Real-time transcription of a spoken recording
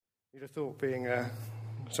You'd have thought, being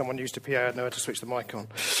someone used to PA, I'd know how to switch the mic on.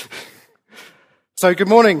 So, good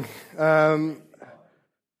morning. I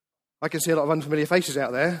can see a lot of unfamiliar faces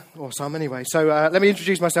out there, or some anyway. So, let me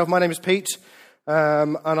introduce myself. My name is Pete,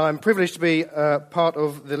 and I'm privileged to be part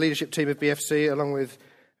of the leadership team of BFC, along with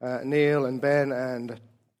Neil and Ben and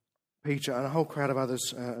Peter and a whole crowd of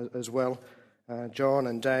others as well, John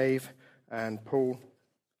and Dave and Paul.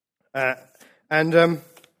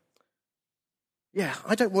 Yeah,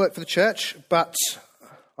 I don't work for the church, but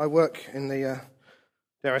I work in the,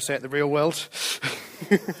 dare I say it, the real world.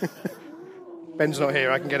 Ben's not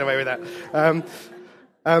here, I can get away with that.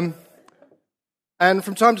 And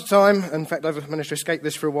from time to time, in fact, I've managed to escape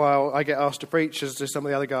this for a while, I get asked to preach, as do some of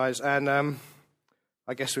the other guys, and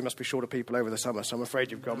I guess we must be short of people over the summer, so I'm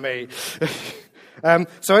afraid you've got me.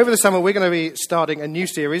 So over the summer, we're going to be starting a new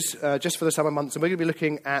series just for the summer months, and we're going to be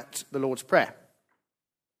looking at the Lord's Prayer.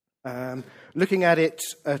 Looking at it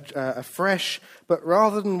afresh, but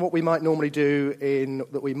rather than what we might normally do in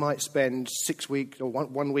that we might spend 6 weeks or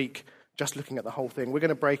one week just looking at the whole thing, we're going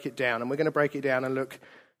to break it down, and we're going to break it down and look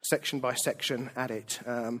section by section at it.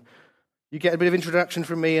 You get a bit of introduction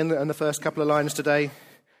from me in the first couple of lines today.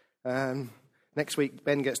 Next week,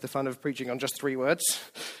 Ben gets the fun of preaching on just 3 words,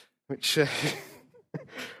 which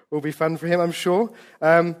will be fun for him, I'm sure.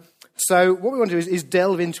 So what we want to do is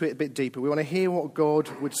delve into it a bit deeper. We want to hear what God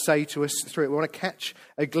would say to us through it. We want to catch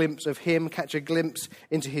a glimpse of him, catch a glimpse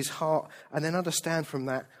into his heart, and then understand from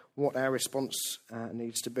that what our response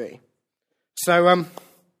needs to be. So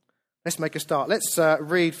let's make a start. Let's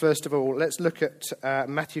read first of all. Let's look at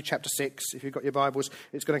Matthew chapter 6. If you've got your Bibles,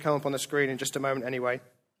 it's going to come up on the screen in just a moment anyway.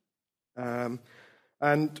 And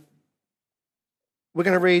we're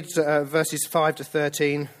going to read verses 5 to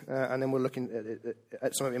 13, and then we'll look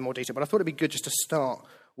at some of it in more detail. But I thought it'd be good just to start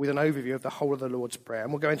with an overview of the whole of the Lord's Prayer, and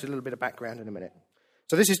we'll go into a little bit of background in a minute.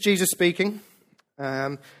 So this is Jesus speaking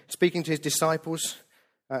to his disciples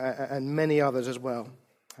and many others as well.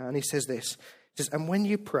 And he says this. He says, "And when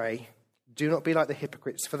you pray, do not be like the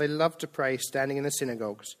hypocrites, for they love to pray standing in the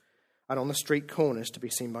synagogues and on the street corners to be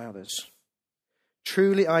seen by others.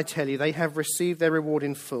 Truly, I tell you, they have received their reward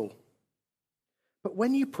in full. But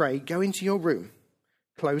when you pray, go into your room,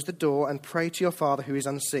 close the door, and pray to your Father who is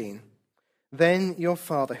unseen. Then your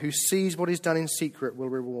Father who sees what is done in secret will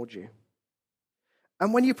reward you.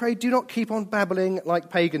 And when you pray, do not keep on babbling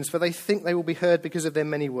like pagans, for they think they will be heard because of their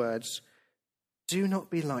many words. Do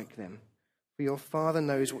not be like them, for your Father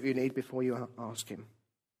knows what you need before you ask him.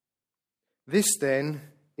 This then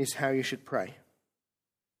is how you should pray.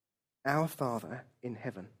 Our Father in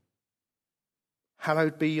heaven,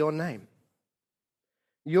 hallowed be your name.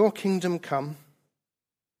 Your kingdom come,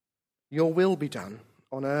 your will be done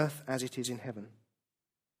on earth as it is in heaven.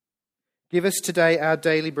 Give us today our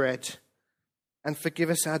daily bread, and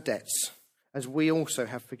forgive us our debts, as we also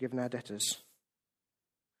have forgiven our debtors.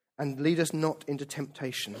 And lead us not into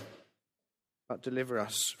temptation, but deliver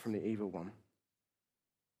us from the evil one."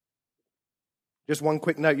 Just one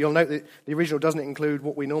quick note. You'll note that the original doesn't include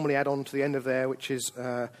what we normally add on to the end of there, which is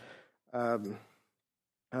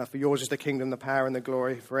for yours is the kingdom, the power, and the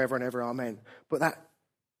glory forever and ever. Amen. But that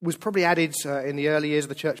was probably added in the early years of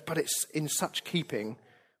the church, but it's in such keeping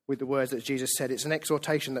with the words that Jesus said. It's an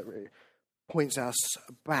exhortation that points us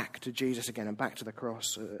back to Jesus again and back to the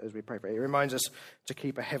cross as we pray for it. It reminds us to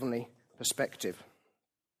keep a heavenly perspective.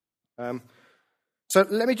 So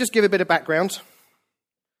let me just give a bit of background.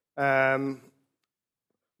 When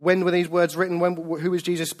were these words written? Who was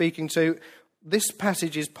Jesus speaking to? This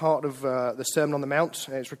passage is part of the Sermon on the Mount.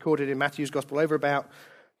 It's recorded in Matthew's Gospel over about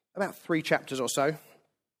 3 chapters or so.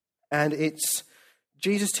 And it's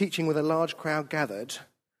Jesus teaching with a large crowd gathered,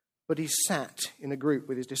 but he's sat in a group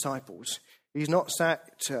with his disciples. He's not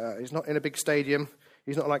he's not in a big stadium.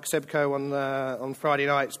 He's not like Sebco on Friday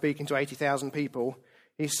night speaking to 80,000 people.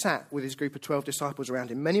 He's sat with his group of 12 disciples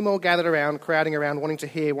around him. Many more gathered around, crowding around, wanting to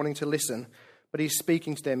hear, wanting to listen. But he's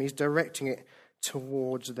speaking to them. He's directing it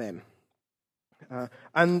towards them.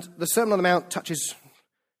 And the Sermon on the Mount touches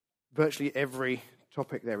virtually every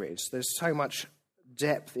topic there is. There's so much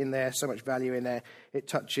depth in there, so much value in there. It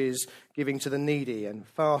touches giving to the needy and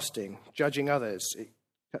fasting, judging others. It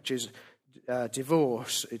touches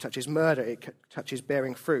divorce. It touches murder. It touches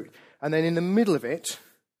bearing fruit. And then in the middle of it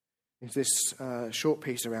is this short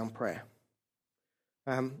piece around prayer.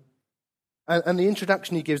 And the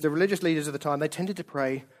introduction he gives, the religious leaders of the time, they tended to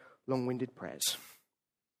pray long-winded prayers.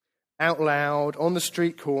 Out loud, on the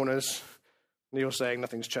street corners. Neil's saying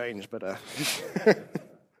nothing's changed, but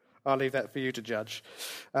I'll leave that for you to judge.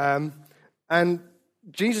 And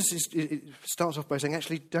Jesus starts off by saying,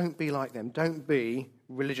 actually, don't be like them. Don't be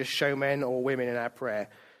religious showmen or women in our prayer.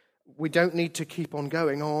 We don't need to keep on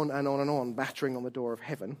going on and on and on, battering on the door of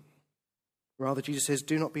heaven. Rather, Jesus says,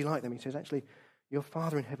 do not be like them. He says, actually, your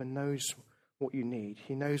Father in heaven knows what you need.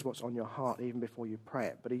 He knows what's on your heart even before you pray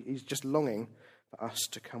it. But he's just longing for us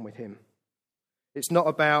to come with him. It's not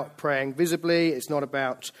about praying visibly. It's not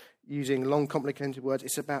about using long, complicated words.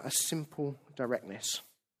 It's about a simple directness.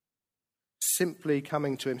 Simply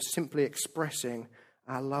coming to him, simply expressing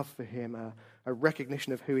our love for him, a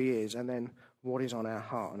recognition of who he is, and then what is on our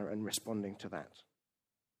heart and responding to that.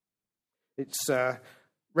 It's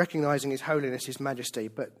recognizing his holiness, his majesty,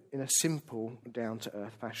 but in a simple,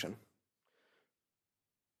 down-to-earth fashion.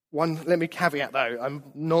 Let me caveat, though. I'm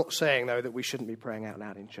not saying, though, that we shouldn't be praying out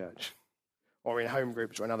loud in church or in home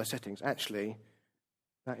groups or in other settings. Actually,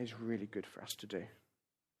 that is really good for us to do.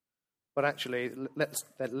 But actually,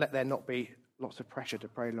 let there not be lots of pressure to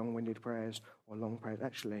pray long-winded prayers or long prayers.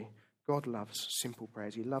 Actually, God loves simple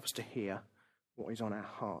prayers. He loves to hear what is on our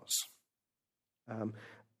hearts.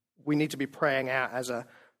 We need to be praying out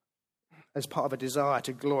as part of a desire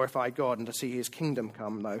to glorify God and to see his kingdom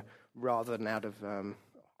come, though, rather than out of,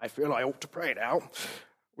 I feel I ought to pray now.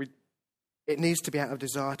 It needs to be out of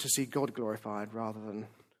desire to see God glorified rather than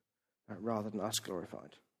us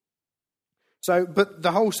glorified. So, but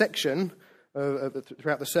the whole section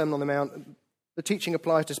throughout the Sermon on the Mount, the teaching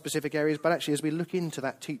applies to specific areas, but actually as we look into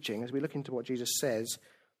that teaching, as we look into what Jesus says,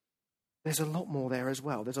 there's a lot more there as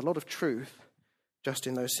well. There's a lot of truth just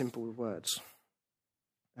in those simple words.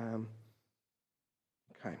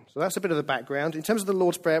 Okay, so that's a bit of the background. In terms of the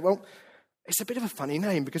Lord's Prayer, well, it's a bit of a funny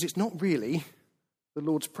name because it's not really the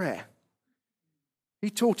Lord's Prayer. He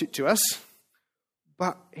taught it to us,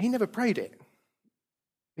 but he never prayed it.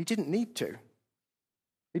 He didn't need to.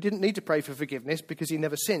 He didn't need to pray for forgiveness because he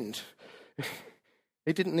never sinned.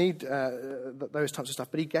 He didn't need those types of stuff,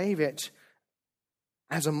 but he gave it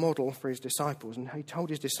as a model for his disciples, and he told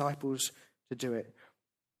his disciples to do it.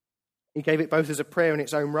 He gave it both as a prayer in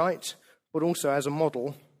its own right, but also as a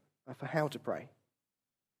model for how to pray.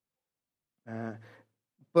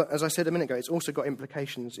 But as I said a minute ago, it's also got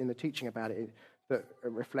implications in the teaching about it that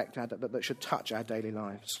reflect that should touch our daily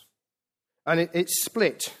lives. And it's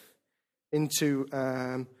split into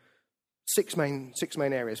six main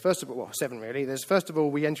areas. First of all, seven really. First of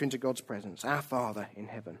all, we enter into God's presence, our Father in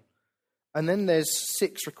heaven. And then there's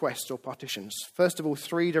 6 requests or partitions. First of all,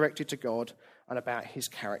 3 directed to God and about his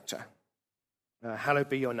character. Hallowed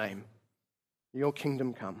be your name. Your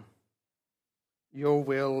kingdom come. Your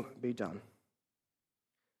will be done.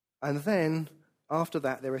 And then, after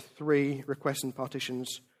that, there are 3 requests and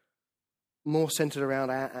partitions more centered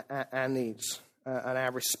around our needs and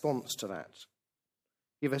our response to that.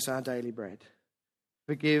 Give us our daily bread.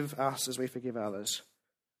 Forgive us as we forgive others.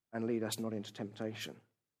 And lead us not into temptation.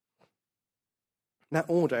 That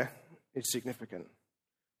order is significant.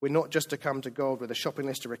 We're not just to come to God with a shopping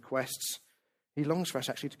list of requests. He longs for us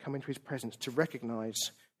actually to come into his presence, to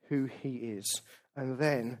recognize who he is. And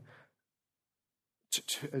then,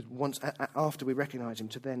 after we recognize him,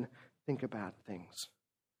 to then think about things.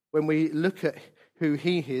 When we look at who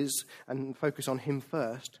he is and focus on him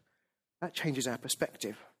first, that changes our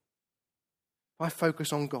perspective. If I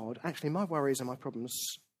focus on God, actually my worries and my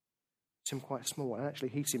problems seem quite small, and actually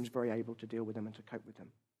he seems very able to deal with them and to cope with them.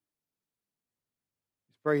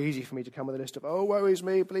 It's very easy for me to come with a list of, oh, woe is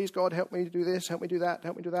me, please God, help me do this, help me do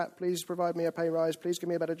that, please provide me a pay rise, please give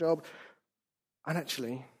me a better job. And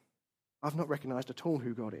actually, I've not recognized at all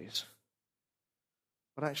who God is.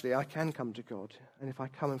 But actually, I can come to God, and if I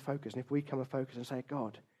come and focus, and if we come and focus and say,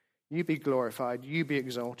 God, you be glorified, you be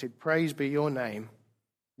exalted, praise be your name,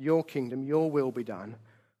 your kingdom, your will be done,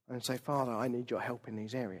 and say, Father, I need your help in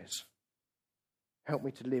these areas. Help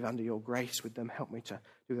me to live under your grace with them. Help me to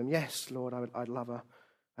do them. Yes, Lord, I'd love a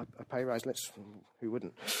pay rise. Who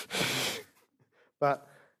wouldn't? But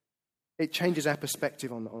it changes our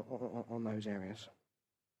perspective on those areas.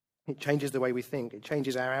 It changes the way we think. It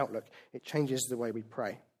changes our outlook. It changes the way we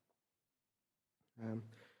pray.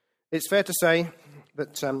 It's fair to say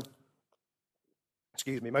that,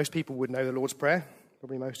 most people would know the Lord's Prayer,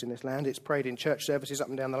 probably most in this land. It's prayed in church services up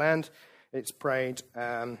and down the land. It's prayed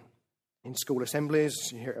in school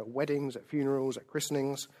assemblies, you hear it at weddings, at funerals, at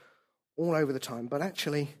christenings, all over the time. But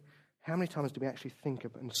actually, how many times do we actually think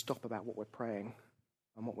and stop about what we're praying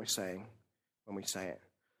and what we're saying when we say it?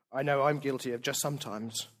 I know I'm guilty of just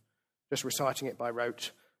sometimes just reciting it by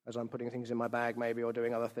rote as I'm putting things in my bag maybe or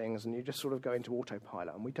doing other things, and you just sort of go into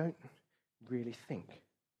autopilot and we don't really think.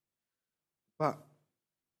 But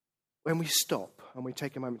when we stop and we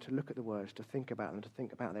take a moment to look at the words, to think about them, to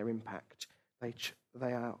think about their impact,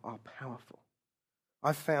 they are powerful.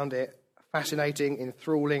 I've found it fascinating,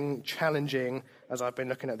 enthralling, challenging, as I've been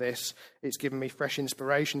looking at this. It's given me fresh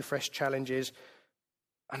inspiration, fresh challenges,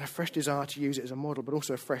 and a fresh desire to use it as a model, but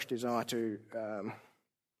also a fresh desire to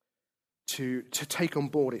take on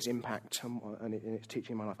board its impact and its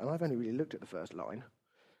teaching in my life. And I've only really looked at the first line.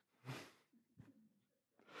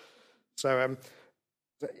 So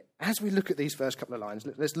as we look at these first couple of lines,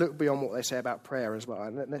 let's look beyond what they say about prayer as well,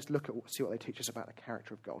 and let's see what they teach us about the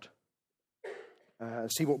character of God.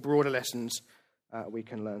 See what broader lessons we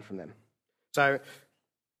can learn from them. So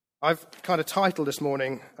I've kind of titled this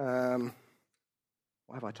morning,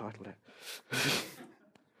 what have I titled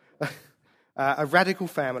it? A Radical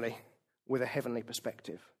Family with a Heavenly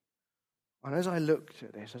Perspective. And as I looked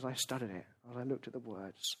at this, as I studied it, as I looked at the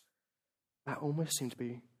words, that almost seemed to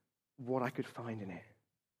be what I could find in it.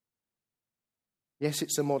 Yes,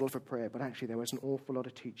 it's a model for prayer, but actually there was an awful lot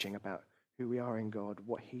of teaching about who we are in God,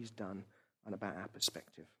 what he's done, and about our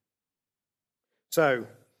perspective. So,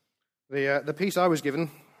 the piece I was given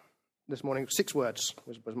this morning, 6 words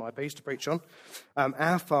was my piece to preach on.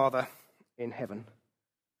 Our Father in heaven,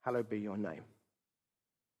 hallowed be your name.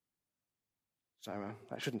 So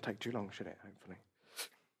that shouldn't take too long, should it, hopefully?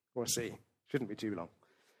 We'll see. Shouldn't be too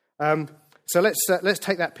long. So let's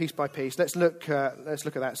take that piece by piece. Let's look at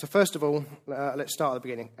that. So first of all, let's start at the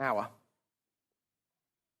beginning. Our.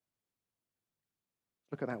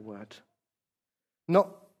 Look at that word. Not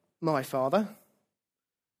my Father,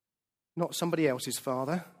 not somebody else's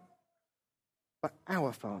Father, but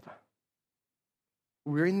our Father.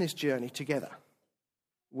 We're in this journey together.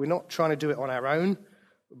 We're not trying to do it on our own,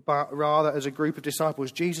 but rather as a group of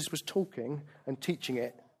disciples. Jesus was talking and teaching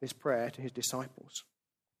this prayer to his disciples.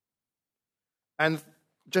 And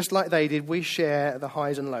just like they did, we share the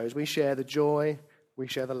highs and lows. We share the joy, we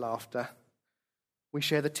share the laughter, we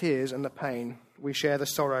share the tears and the pain, we share the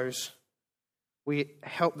sorrows. We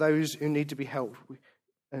help those who need to be helped. We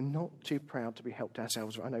are not too proud to be helped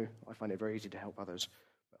ourselves. I know I find it very easy to help others,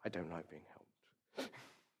 but I don't like being helped.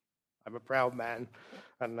 I'm a proud man,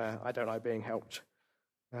 and I don't like being helped.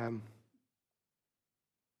 But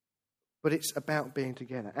it's about being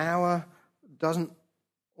together. Our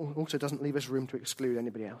also doesn't leave us room to exclude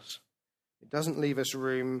anybody else. It doesn't leave us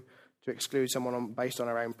room to exclude someone based on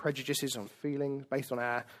our own prejudices, on feelings, based on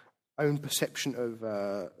our own perception of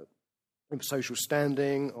social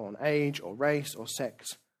standing, on age or race or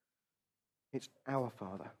sex. It's our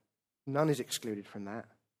Father. None is excluded from that.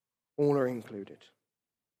 All are included.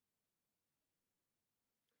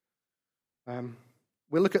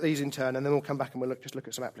 We'll look at these in turn, and then we'll come back and we'll just look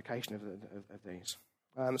at some application of these.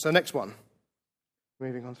 So next one,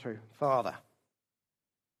 moving on through. Father.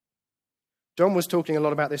 John was talking a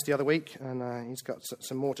lot about this the other week, and he's got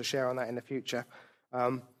some more to share on that in the future.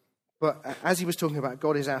 But as he was talking about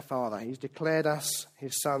God is our Father, he's declared us,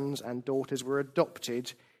 his sons and daughters, were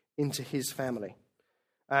adopted into his family.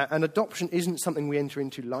 And adoption isn't something we enter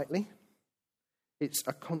into lightly. It's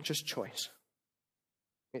a conscious choice.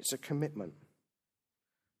 It's a commitment.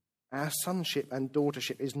 Our sonship and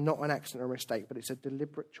daughtership is not an accident or a mistake, but it's a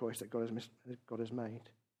deliberate choice that God has made.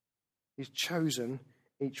 He's chosen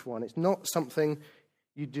each one. It's not something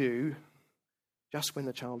you do just when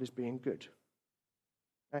the child is being good.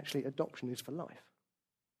 Actually, adoption is for life.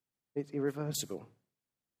 It's irreversible.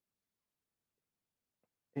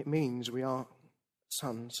 It means we are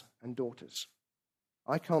sons and daughters.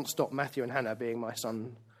 I can't stop Matthew and Hannah being my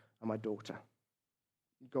son and my daughter.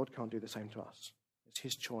 God can't do the same to us. It's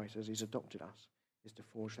his choice, as he's adopted us, is to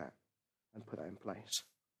forge that and put that in place.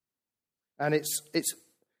 And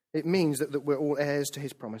it means that we're all heirs to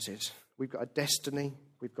his promises. We've got a destiny,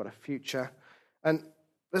 we've got a future. And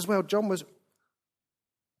as well, John was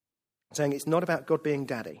saying it's not about God being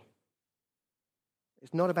daddy.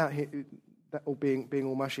 It's not about that all being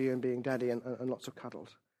all mushy and being daddy and lots of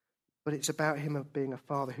cuddles. But it's about him being a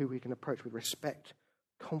father who we can approach with respect,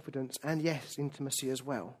 confidence, and yes, intimacy as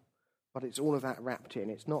well. But it's all of that wrapped in.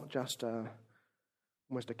 It's not just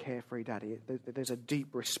almost a carefree daddy. There's a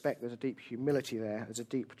deep respect, there's a deep humility there, there's a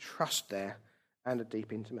deep trust there, and a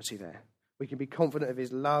deep intimacy there. We can be confident of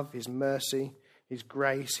his love, his mercy, his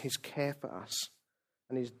grace, his care for us,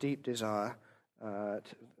 and his deep desire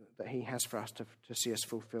that he has for us to see us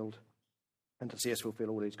fulfilled and to see us fulfill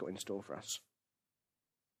all he's got in store for us.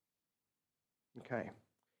 Okay.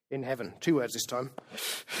 In heaven. 2 words this time.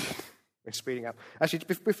 We're speeding up. Actually,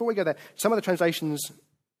 before we go there, some of the translations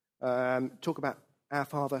talk about our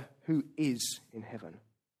Father who is in heaven.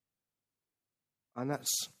 And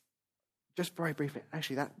that's, just very briefly,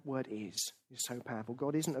 actually that word is so powerful.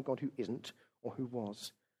 God isn't a God who isn't or who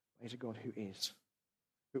was. He's a God who is.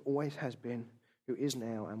 Who always has been, who is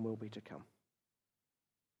now and will be to come.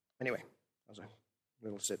 Anyway, that was a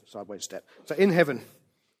little sideways step. So in heaven.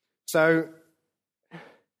 So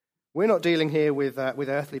we're not dealing here with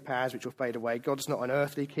earthly powers which will fade away. God's not an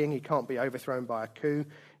earthly king. He can't be overthrown by a coup.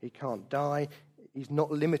 He can't die. He's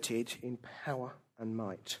not limited in power and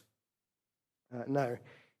might. No,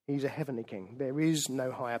 he's a heavenly king. There is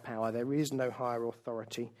no higher power. There is no higher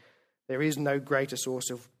authority. There is no greater source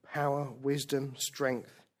of power, wisdom,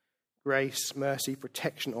 strength, grace, mercy,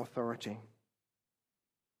 protection, authority.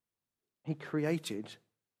 He created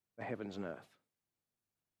the heavens and earth.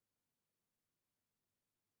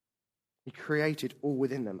 He created all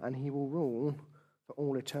within them, and he will rule for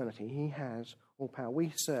all eternity. He has all power.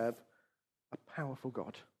 We serve a powerful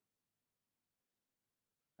God.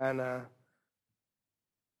 And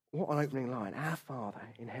what an opening line. Our Father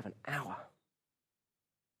in heaven, our.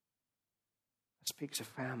 It speaks of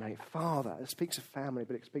family. Father, it speaks of family,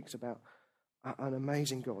 but it speaks about an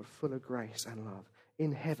amazing God, full of grace and love.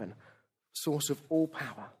 In heaven, source of all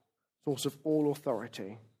power, source of all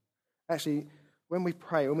authority. Actually, when we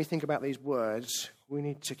pray, when we think about these words, we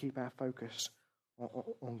need to keep our focus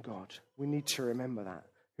on God. We need to remember that,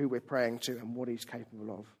 who we're praying to and what he's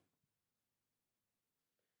capable of.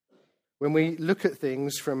 When we look at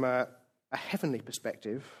things from a heavenly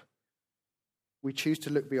perspective, we choose to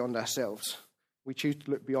look beyond ourselves. We choose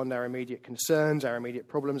to look beyond our immediate concerns, our immediate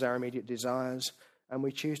problems, our immediate desires, and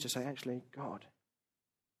we choose to say, actually, God,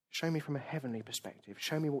 show me from a heavenly perspective.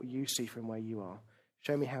 Show me what you see from where you are.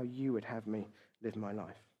 Show me how you would have me live my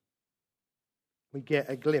life. We get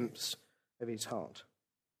a glimpse of his heart.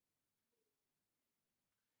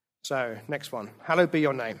 So, next one. Hallowed be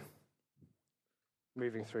your name.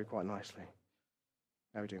 Moving through quite nicely.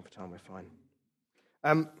 How are we doing for time? We're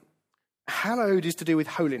fine. Hallowed is to do with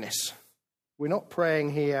holiness. We're not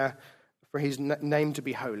praying here for his name to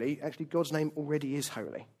be holy. Actually, God's name already is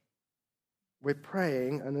holy. We're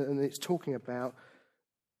praying, and it's talking about,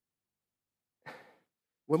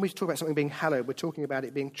 when we talk about something being hallowed, we're talking about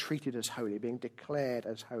it being treated as holy, being declared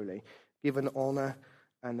as holy, given honour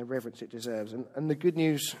and the reverence it deserves. And the Good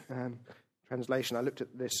News translation, I looked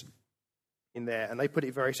at this in there, and they put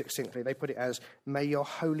it very succinctly. They put it as, may your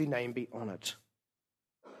holy name be honoured.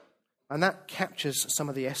 And that captures some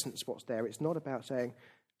of the essence of what's there. It's not about saying,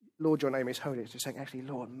 Lord, your name is holy. It's just saying, actually,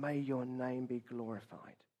 Lord, may your name be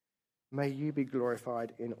glorified. May you be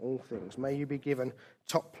glorified in all things. May you be given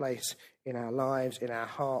top place in our lives, in our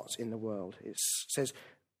hearts, in the world. It says,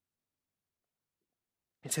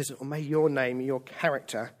 may your name, your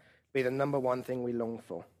character, be the number one thing we long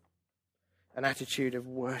for. An attitude of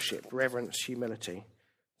worship, reverence, humility,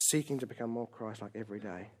 seeking to become more Christ-like every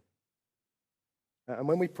day. And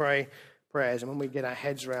when we pray prayers and when we get our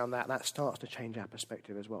heads around that, that starts to change our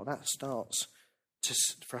perspective as well. That starts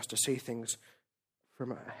for us to see things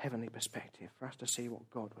from a heavenly perspective, for us to see what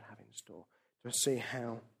God would have in store, to see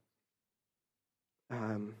how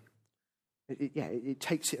it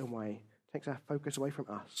takes it away, takes our focus away from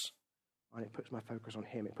us, and it puts my focus on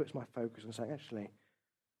him. It puts my focus on saying, actually,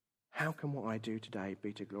 how can what I do today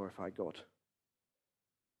be to glorify God?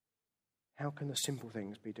 How can the simple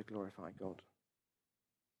things be to glorify God?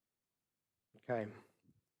 Okay,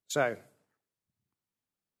 so,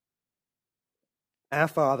 our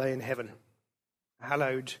Father in heaven,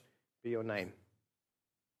 hallowed be your name.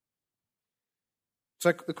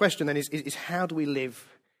 So the question then is how do we live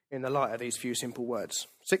in the light of these few simple words?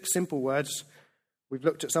 6 simple words. We've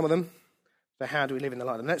looked at some of them. So how do we live in the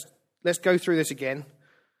light of them? Let's go through this again.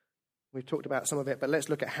 We've talked about some of it, but let's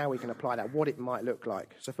look at how we can apply that, what it might look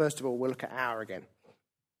like. So first of all, we'll look at our again.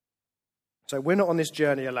 So we're not on this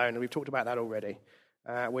journey alone, and we've talked about that already.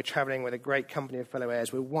 We're travelling with a great company of fellow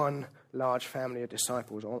heirs. We're one large family of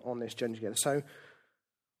disciples on this journey together. So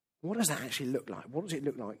what does that actually look like? What does it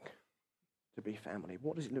look like to be family?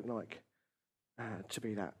 What does it look like to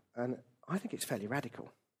be that? And I think it's fairly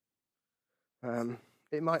radical.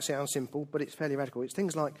 It might sound simple, but it's fairly radical. It's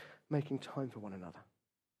things like making time for one another.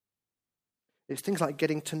 It's things like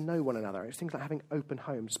getting to know one another. It's things like having open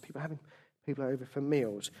homes, having people over for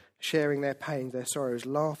meals, sharing their pains, their sorrows,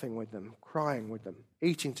 laughing with them, crying with them,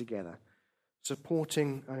 eating together,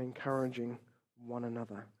 supporting and encouraging one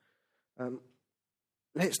another.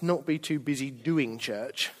 Let's not be too busy doing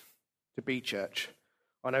church to be church.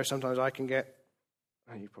 I know sometimes I can get,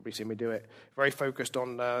 you've probably seen me do it, very focused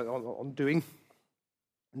on doing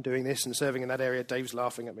and doing this and serving in that area. Dave's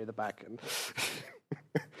laughing at me at the back. And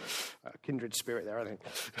a kindred spirit there, I think.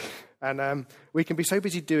 And we can be so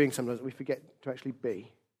busy doing sometimes that we forget to actually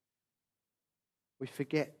be. We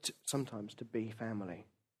forget sometimes to be family.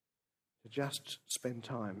 To just spend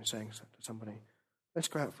time saying to somebody, let's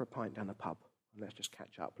go out for a pint down the pub and let's just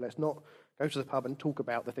catch up. Let's not go to the pub and talk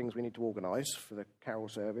about the things we need to organise for the carol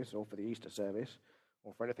service or for the Easter service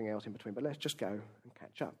or for anything else in between, but let's just go and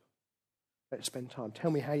catch up. Let's spend time. Tell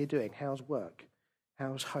me how you're doing. How's work?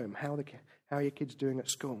 How's home? How are your kids doing at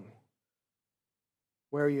school?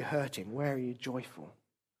 Where are you hurting? Where are you joyful?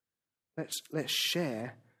 Let's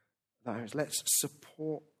share those. Let's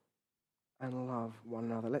support and love one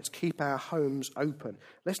another. Let's keep our homes open.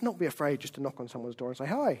 Let's not be afraid just to knock on someone's door and say,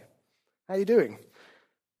 "Hi, how are you doing?"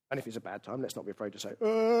 And if it's a bad time, let's not be afraid to say,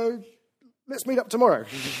 "Let's meet up tomorrow."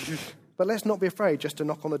 But let's not be afraid just to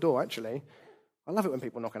knock on the door, actually. I love it when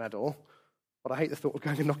people knock on our door, but I hate the thought of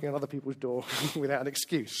going and knocking on other people's door without an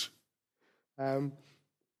excuse.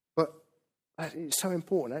 But it's so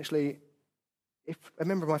important, actually. If a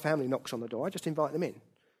member of my family knocks on the door, I just invite them in.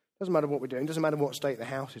 Doesn't matter what we're doing, doesn't matter what state the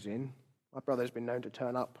house is in. My brother's been known to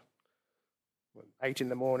turn up at 8 in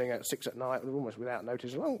the morning, at 6 at night, almost without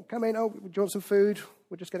notice. "Oh, come in, do you want some food?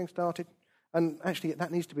 We're just getting started." And actually,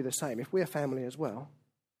 that needs to be the same. If we're family as well,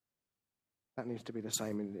 that needs to be the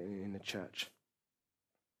same in the church.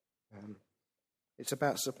 It's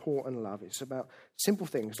about support and love. It's about simple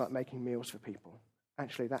things like making meals for people.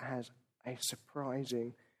 Actually, that has a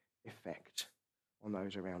surprising effect on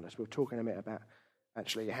those around us. We'll talk in a minute about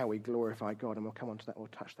actually how we glorify God, and we'll come on to that, we'll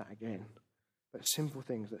touch that again. But simple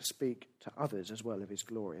things that speak to others as well of his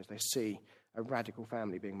glory as they see a radical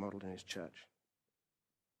family being modelled in his church.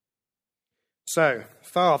 So,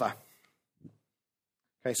 Father.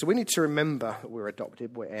 Okay, so we need to remember that we're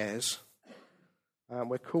adopted, we're heirs.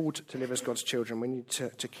 We're called to live as God's children. We need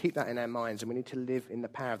to keep that in our minds, and we need to live in the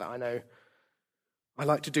power of that. I know I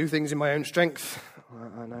like to do things in my own strength.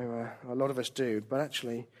 I know a lot of us do, but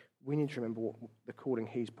actually we need to remember what the calling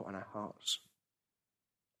he's put on our hearts.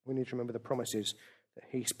 We need to remember the promises that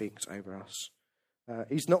he speaks over us.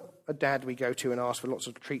 He's not a dad we go to and ask for lots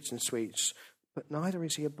of treats and sweets, but neither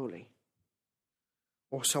is he a bully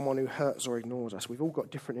or someone who hurts or ignores us. We've all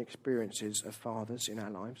got different experiences of fathers in our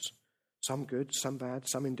lives. Some good, some bad,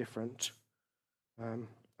 some indifferent. And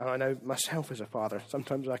I know myself as a father,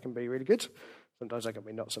 sometimes I can be really good, sometimes I can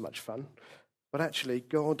be not so much fun. But actually,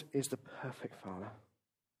 God is the perfect Father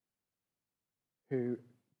who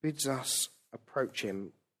bids us approach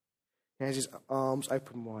him. He has his arms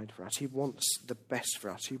open wide for us. He wants the best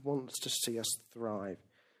for us. He wants to see us thrive.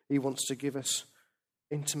 He wants to give us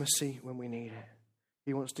intimacy when we need it.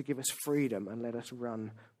 He wants to give us freedom and let us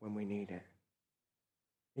run when we need it.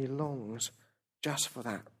 He longs just for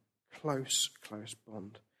that close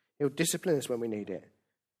bond. He'll discipline us when we need it.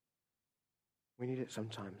 We need it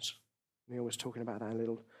sometimes. Neil was talking about that a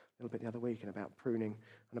little bit the other week, and about pruning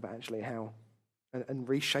and about actually how and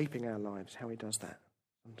reshaping our lives, how he does that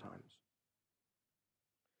sometimes.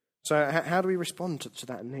 So how do we respond to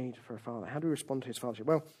that need for a father? How do we respond to his fathership?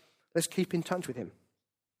 Well, let's keep in touch with him.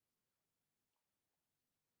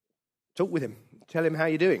 Talk with him. Tell him how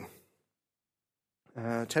you're doing.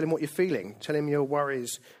 Tell him what you're feeling. Tell him your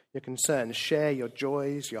worries, your concerns. Share your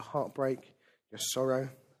joys, your heartbreak, your sorrow.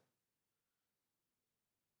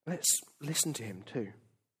 Let's listen to him too.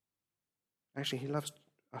 Actually, he loves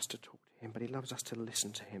us to talk to him, but he loves us to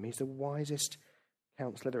listen to him. He's the wisest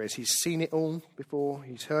counselor there is. He's seen it all before.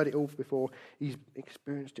 He's heard it all before. He's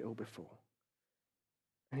experienced it all before.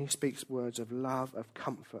 And he speaks words of love, of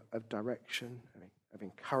comfort, of direction, of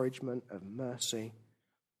encouragement, of mercy.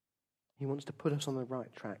 He wants to put us on the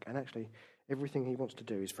right track, and actually everything he wants to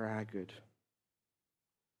do is for our good.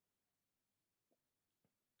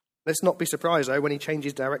 Let's not be surprised, though, when he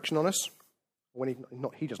changes direction on us. When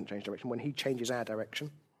he doesn't change direction, when he changes our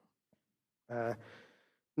direction.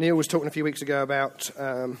 Neil was talking a few weeks ago about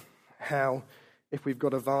how if we've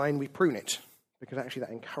got a vine, we prune it, because actually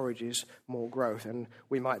that encourages more growth, and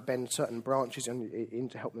we might bend certain branches in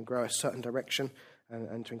to help them grow a certain direction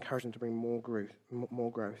and to encourage them to bring more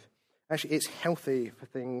growth. Actually, it's healthy for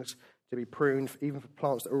things to be pruned, even for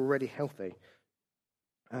plants that are already healthy.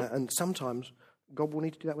 And sometimes God will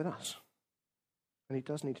need to do that with us. And he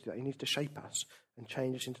does need to do that. He needs to shape us and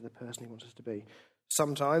change us into the person he wants us to be.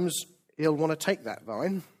 Sometimes he'll want to take that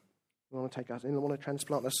vine, he'll want to take us, and he'll want to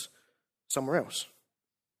transplant us somewhere else.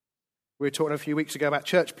 We were talking a few weeks ago about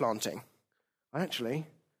church planting. And actually,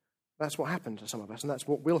 that's what happened to some of us, and that's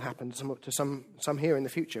what will happen to some here in the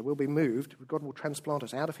future. We'll be moved. God will transplant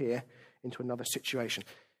us out of here into another situation.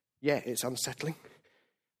 Yeah, it's unsettling.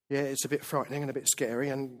 Yeah, it's a bit frightening and a bit scary,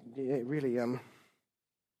 and it really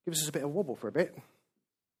gives us a bit of wobble for a bit.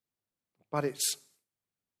 But it's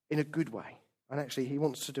in a good way. And actually, he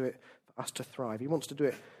wants to do it for us to thrive. He wants to do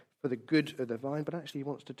it for the good of the vine, but actually he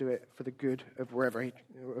wants to do it for the good of wherever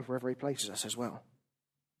he places us as well.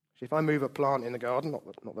 If I move a plant in the garden, not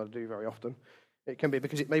that I do very often, It can be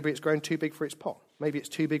because maybe it's grown too big for its pot. Maybe it's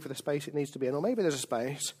too big for the space it needs to be in. Or maybe there's a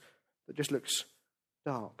space that just looks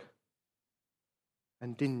dark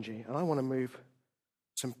and dingy. And I want to move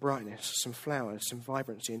some brightness, some flowers, some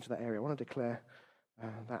vibrancy into that area. I want to declare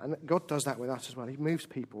that. And God does that with us as well. He moves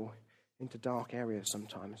people into dark areas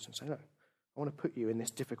sometimes and say, look, I want to put you in this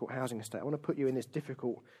difficult housing estate. I want to put you in this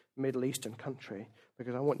difficult Middle Eastern country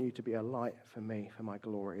because I want you to be a light for me, for my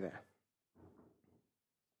glory there.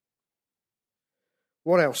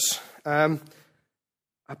 What else about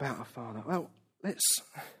a father? Well, let's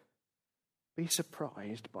be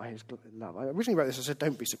surprised by his love. I originally wrote this, I said,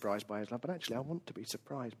 don't be surprised by his love, but actually I want to be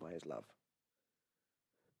surprised by his love.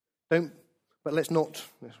 But let's not,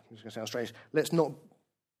 this is going to sound strange, let's not,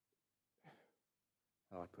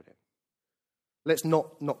 how do I put it? Let's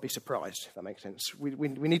not be surprised, if that makes sense. We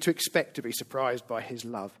need to expect to be surprised by his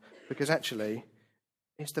love, because actually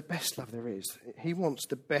it's the best love there is. He wants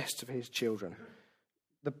the best of his children.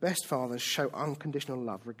 The best fathers show unconditional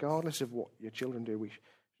love. Regardless of what your children do, we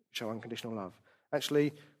show unconditional love.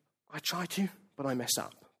 Actually, I try to, but I mess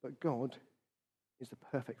up. But God is the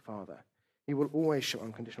perfect father. He will always show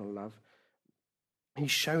unconditional love.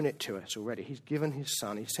 He's shown it to us already. He's given his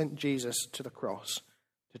son. He sent Jesus to the cross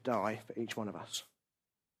to die for each one of us.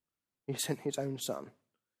 He sent his own son.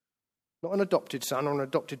 Not an adopted son or an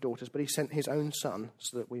adopted daughters, but he sent his own son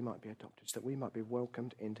so that we might be adopted, so that we might be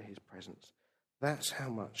welcomed into his presence. That's how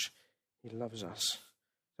much he loves us.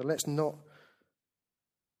 So let's not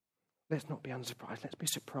be unsurprised. Let's be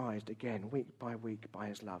surprised again, week by week, by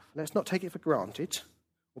his love. Let's not take it for granted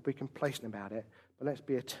or be complacent about it, but let's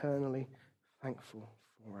be eternally thankful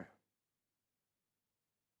for it.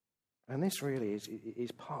 And this really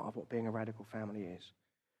is part of what being a radical family is.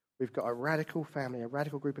 We've got a radical family, a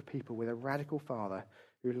radical group of people with a radical father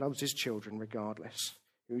who loves his children regardless,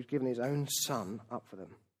 who's given his own son up for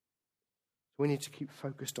them. We need to keep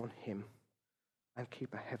focused on him and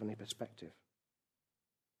keep a heavenly perspective.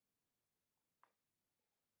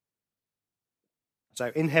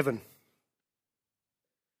 So in heaven,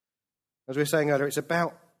 as we were saying earlier, it's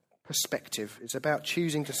about perspective. It's about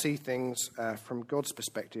choosing to see things from God's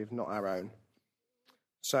perspective, not our own.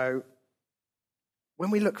 So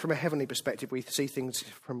when we look from a heavenly perspective, we see things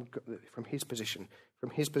from his position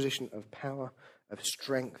of power, of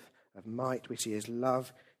strength, of might. We see his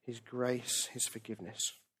love, his grace, his forgiveness.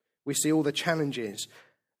 We see all the challenges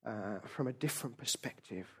from a different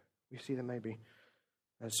perspective. We see them maybe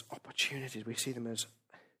as opportunities. We see them as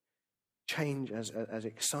change, as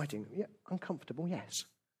exciting. Yeah, uncomfortable, yes,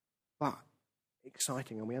 but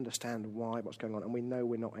exciting, and we understand what's going on, and we know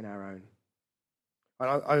we're not in our own.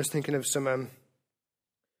 And I was thinking of some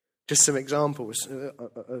examples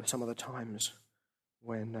of some of the times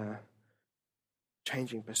when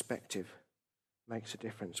changing perspective makes a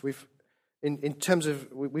difference. We've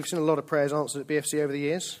seen a lot of prayers answered at BFC over the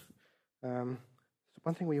years.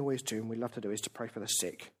 One thing we always do, and we love to do, is to pray for the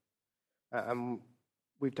sick.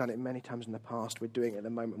 We've done it many times in the past. We're doing it at the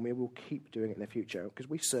moment, and we will keep doing it in the future because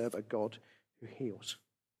we serve a God who heals.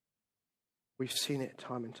 We've seen it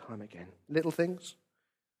time and time again. Little things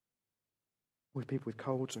with people with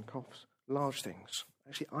colds and coughs, large things.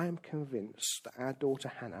 Actually, I am convinced that our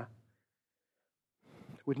daughter Hannah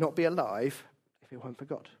would not be alive if it weren't for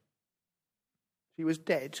God. She was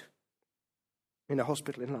dead in a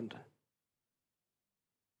hospital in London.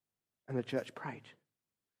 And the church prayed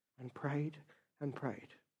and prayed and prayed.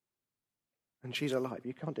 And she's alive.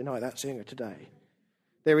 You can't deny that seeing her today.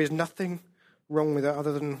 There is nothing wrong with her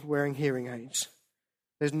other than wearing hearing aids.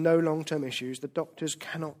 There's no long-term issues. The doctors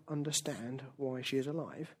cannot understand why she is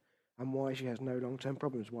alive and why she has no long-term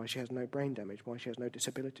problems, why she has no brain damage, why she has no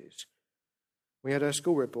disabilities. We had her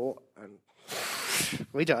school report, and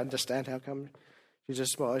we don't understand how come she's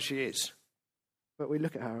as smart as she is. But we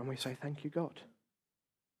look at her and we say, thank you, God.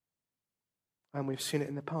 And we've seen it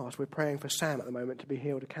in the past. We're praying for Sam at the moment to be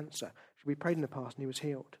healed of cancer. We prayed in the past and he was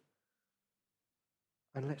healed.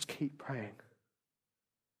 And let's keep praying.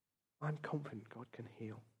 I'm confident God can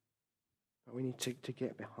heal. But we need to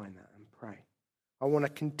get behind that and pray. I want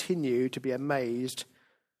to continue to be amazed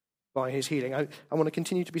by his healing. I want to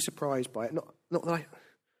continue to be surprised by it. Not that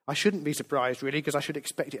I shouldn't be surprised, really, because I should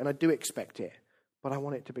expect it, and I do expect it. But I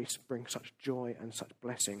want it to bring such joy and such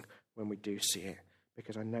blessing when we do see it,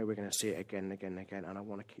 because I know we're going to see it again and again and again, and I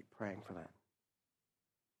want to keep praying for that.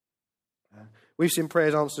 We've seen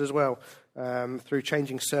prayers answered as well through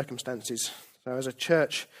changing circumstances. So as a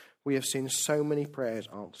church, we have seen so many prayers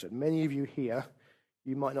answered. Many of you here,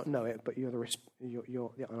 you might not know it, but you're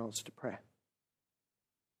the answer to prayer.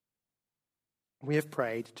 We have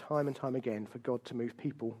prayed time and time again for God to move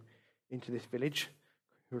people into this village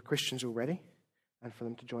who are Christians already, and for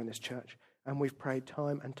them to join this church. And we've prayed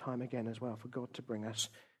time and time again as well for God to bring us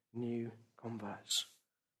new converts.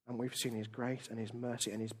 And we've seen his grace and his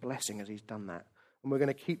mercy and his blessing as he's done that. And we're going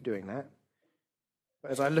to keep doing that.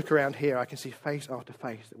 But as I look around here, I can see face after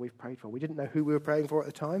face that we've prayed for. We didn't know who we were praying for at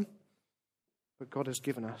the time, but God has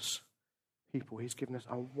given us people. He's given us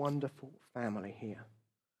a wonderful family here.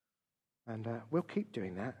 And we'll keep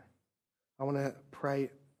doing that. I want to pray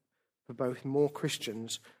for both more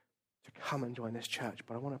Christians to come and join this church,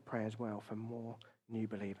 but I want to pray as well for more new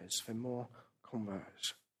believers, for more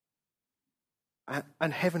converts.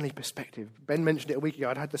 And heavenly perspective. Ben mentioned it a week ago.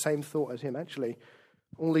 I'd had the same thought as him, actually.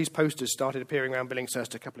 All these posters started appearing around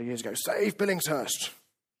Billingshurst a couple of years ago. Save Billingshurst.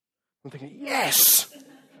 I'm thinking, yes!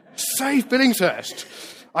 Save Billingshurst.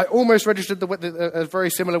 I almost registered a very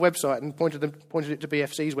similar website and pointed it to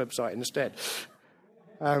BFC's website instead.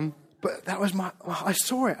 But that was I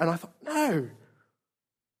saw it and I thought, no.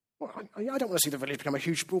 Well, I don't want to see the village become a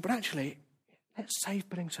huge sprawl, but actually, let's save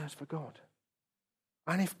Billingshurst for God.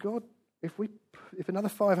 And if another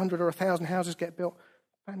 500 or 1,000 houses get built,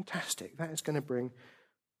 fantastic. That'll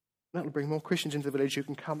bring more Christians into the village who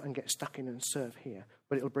can come and get stuck in and serve here.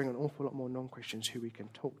 But it'll bring an awful lot more non-Christians who we can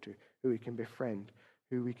talk to, who we can befriend,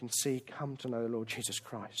 who we can see come to know the Lord Jesus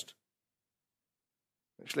Christ.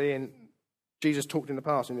 Actually, Jesus talked in the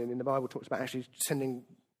past, and in the Bible talks about actually sending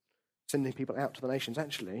people out to the nations.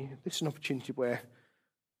 Actually, this is an opportunity where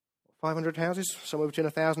 500 houses, somewhere between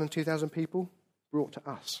 1,000 and 2,000 people, brought to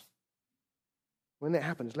us. When that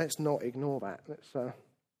happens, let's not ignore that. Let's say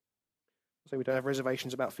we don't have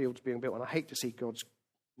reservations about fields being built, and I hate to see God's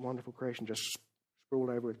wonderful creation just sprawled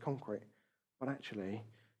over with concrete. But actually,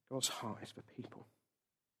 God's heart is for people.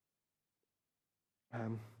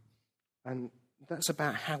 And that's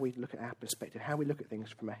about how we look at our perspective, how we look at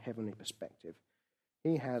things from a heavenly perspective.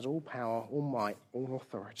 He has all power, all might, all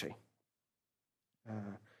authority.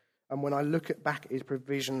 And when I look back at his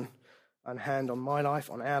provision and hand on my life,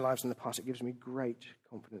 on our lives in the past, it gives me great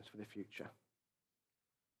confidence for the future.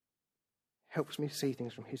 Helps me see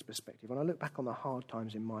things from his perspective. When I look back on the hard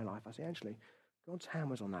times in my life, I say, actually, God's hand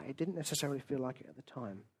was on that. It didn't necessarily feel like it at the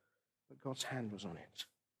time, but God's hand was on it.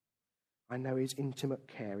 I know his intimate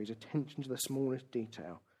care, his attention to the smallest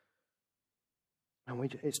detail.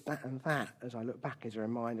 And it's that and that, as I look back, is a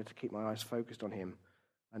reminder to keep my eyes focused on him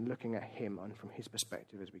and looking at him and from his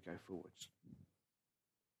perspective as we go forwards.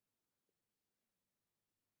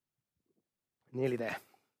 Nearly there.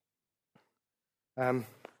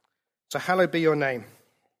 So hallowed be your name.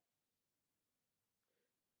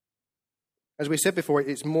 As we said before,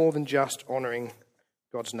 it's more than just honouring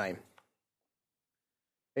God's name.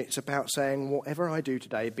 It's about saying whatever I do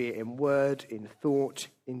today, be it in word, in thought,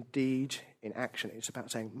 in deed, in action, it's about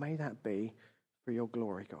saying, may that be for your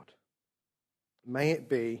glory, God. May it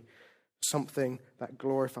be something that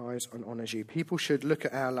glorifies and honours you. People should look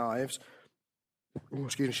at our lives,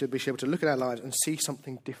 should be able to look at our lives and see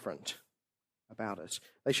something different about us.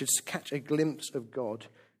 They should catch a glimpse of God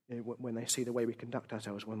when they see the way we conduct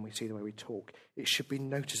ourselves, when we see the way we talk. It should be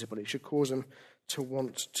noticeable. It should cause them to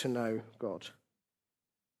want to know God.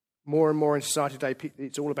 More and more in society today,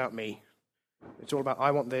 it's all about me. It's all about,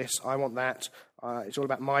 I want this, I want that. It's all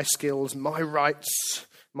about my skills, my rights,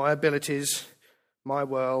 my abilities, my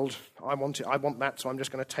world. I want it, I want that, so I'm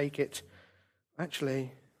just going to take it.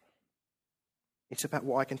 Actually, it's about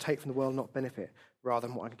what I can take from the world, not benefit, rather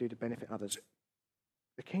than what I can do to benefit others.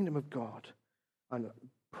 The kingdom of God, and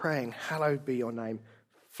praying, hallowed be your name,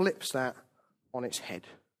 flips that on its head.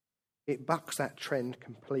 It bucks that trend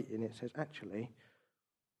completely, and it says, actually,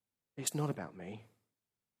 it's not about me.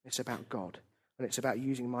 It's about God. And it's about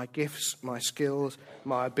using my gifts, my skills,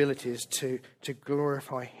 my abilities to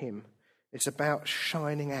glorify him. It's about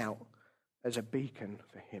shining out as a beacon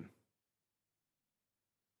for him.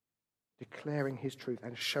 Declaring his truth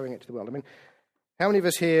and showing it to the world. I mean, how many of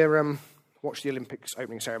us here watched the Olympics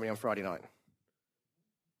opening ceremony on Friday night?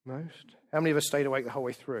 Most. How many of us stayed awake the whole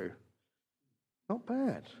way through? Not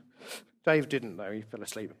bad. Dave didn't, though. He fell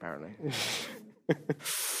asleep, apparently.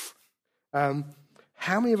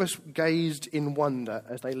 How many of us gazed in wonder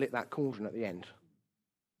as they lit that cauldron at the end?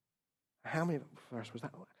 How many of us was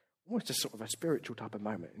that almost a sort of a spiritual type of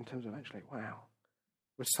moment in terms of actually, wow,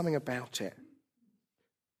 there was something about it.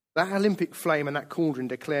 That Olympic flame and that cauldron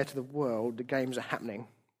declare to the world the games are happening,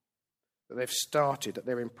 that they've started, that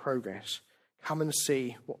they're in progress. Come and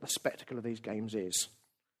see what the spectacle of these games is.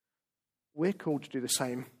 We're called to do the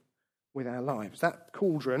same with our lives. That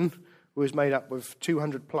cauldron was made up of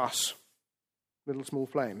 200 plus little small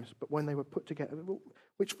flames, but when they were put together,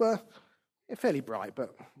 which were fairly bright,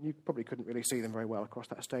 but you probably couldn't really see them very well across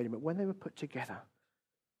that stadium, but when they were put together,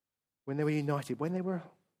 when they were united, when they were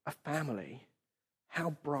a family,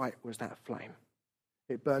 how bright was that flame?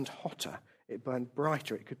 It burned hotter, it burned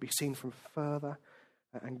brighter, it could be seen from further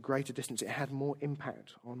and greater distance. It had more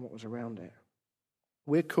impact on what was around it.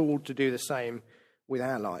 We're called to do the same with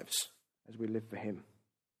our lives as we live for him.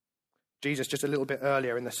 Jesus, just a little bit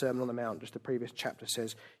earlier in the Sermon on the Mount, just the previous chapter,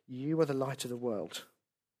 says, "You are the light of the world.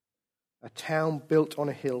 A town built on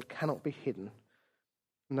a hill cannot be hidden.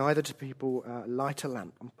 Neither do people light a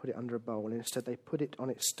lamp and put it under a bowl. Instead, they put it on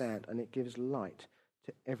its stand, and it gives light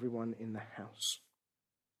to everyone in the house.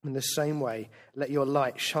 In the same way, let your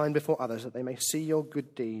light shine before others, that they may see your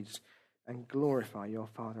good deeds and glorify your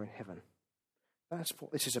Father in heaven." That's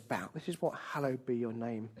what this is about. This is what hallowed be your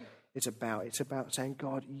name is about. It's about saying,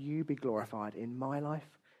 God, you be glorified in my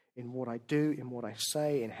life, in what I do, in what I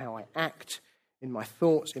say, in how I act, in my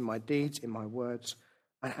thoughts, in my deeds, in my words.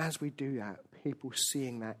 And as we do that, people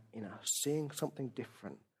seeing that in us, seeing something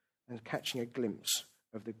different and catching a glimpse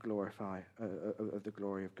of the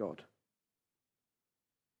glory of God.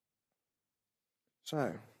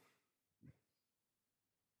 So,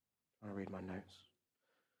 I'll read my notes.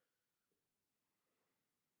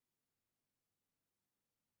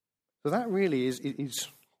 So that really is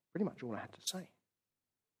pretty much all I had to say.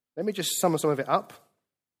 Let me just sum some of it up.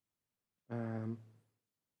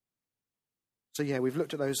 So we've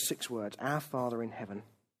looked at those 6 words. Our Father in heaven.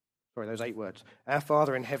 Sorry, those 8 words. Our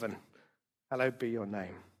Father in heaven, hallowed be your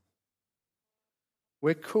name.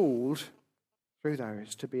 We're called through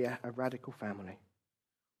those to be a radical family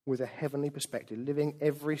with a heavenly perspective, living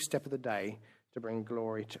every step of the day to bring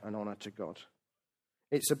glory and honour to God.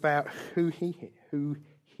 It's about who He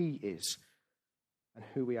is and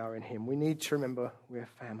who we are in him. We need to remember we're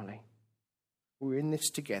family. We're in this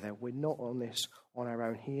together. We're not on this on our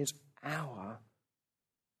own. He is our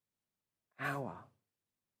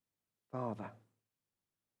Father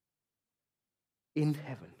in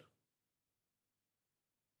heaven.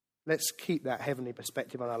 Let's keep that heavenly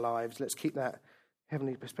perspective on our lives. Let's keep that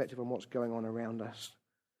heavenly perspective on what's going on around us.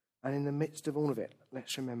 And in the midst of all of it,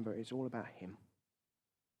 let's remember it's all about him.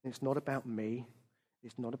 It's not about me.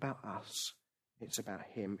 It's not about us. It's about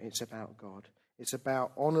him. It's about God. It's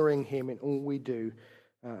about honouring him in all we do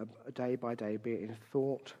day by day, be it in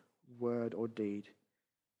thought, word or deed,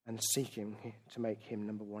 and seeking to make him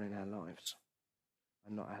number one in our lives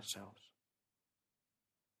and not ourselves.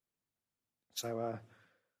 So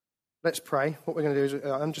let's pray. What we're going to do is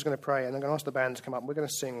I'm just going to pray and I'm going to ask the band to come up. We're going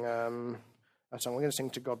to sing a song. We're going to sing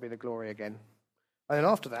 "To God Be the Glory" again. And then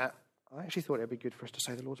after that, I actually thought it would be good for us to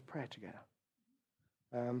say the Lord's Prayer together.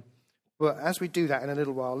 But as we do that in a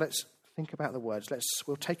little while, let's think about the words.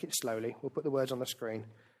 We'll take it slowly. We'll put the words on the screen.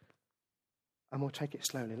 And we'll take it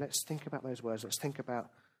slowly. Let's think about those words. Let's think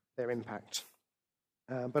about their impact.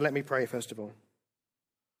 But let me pray first of all.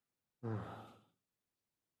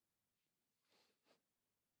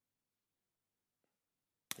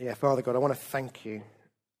 Yeah, Father God, I want to thank you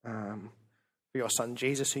for your Son,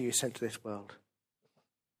 Jesus, who you sent to this world.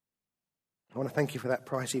 I want to thank you for that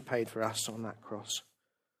price he paid for us on that cross.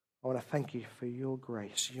 I want to thank you for your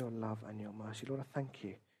grace, your love, and your mercy. Lord, I thank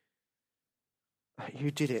you.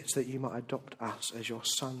 You did it so that you might adopt us as your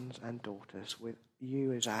sons and daughters, with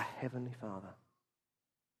you as our heavenly Father.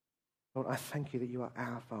 Lord, I thank you that you are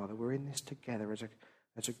our Father. We're in this together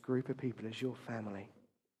as a group of people, as your family.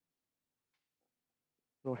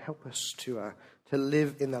 Lord, help us to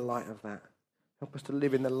live in the light of that. Help us to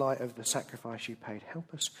live in the light of the sacrifice you paid.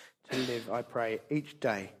 Help us to live, I pray, each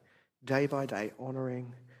day, day by day,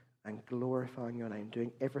 honouring and glorifying your name,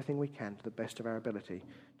 doing everything we can to the best of our ability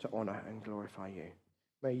to honour and glorify you.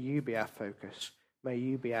 May you be our focus. May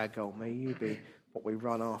you be our goal. May you be what we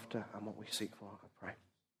run after and what we seek for, I pray.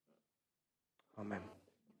 Amen.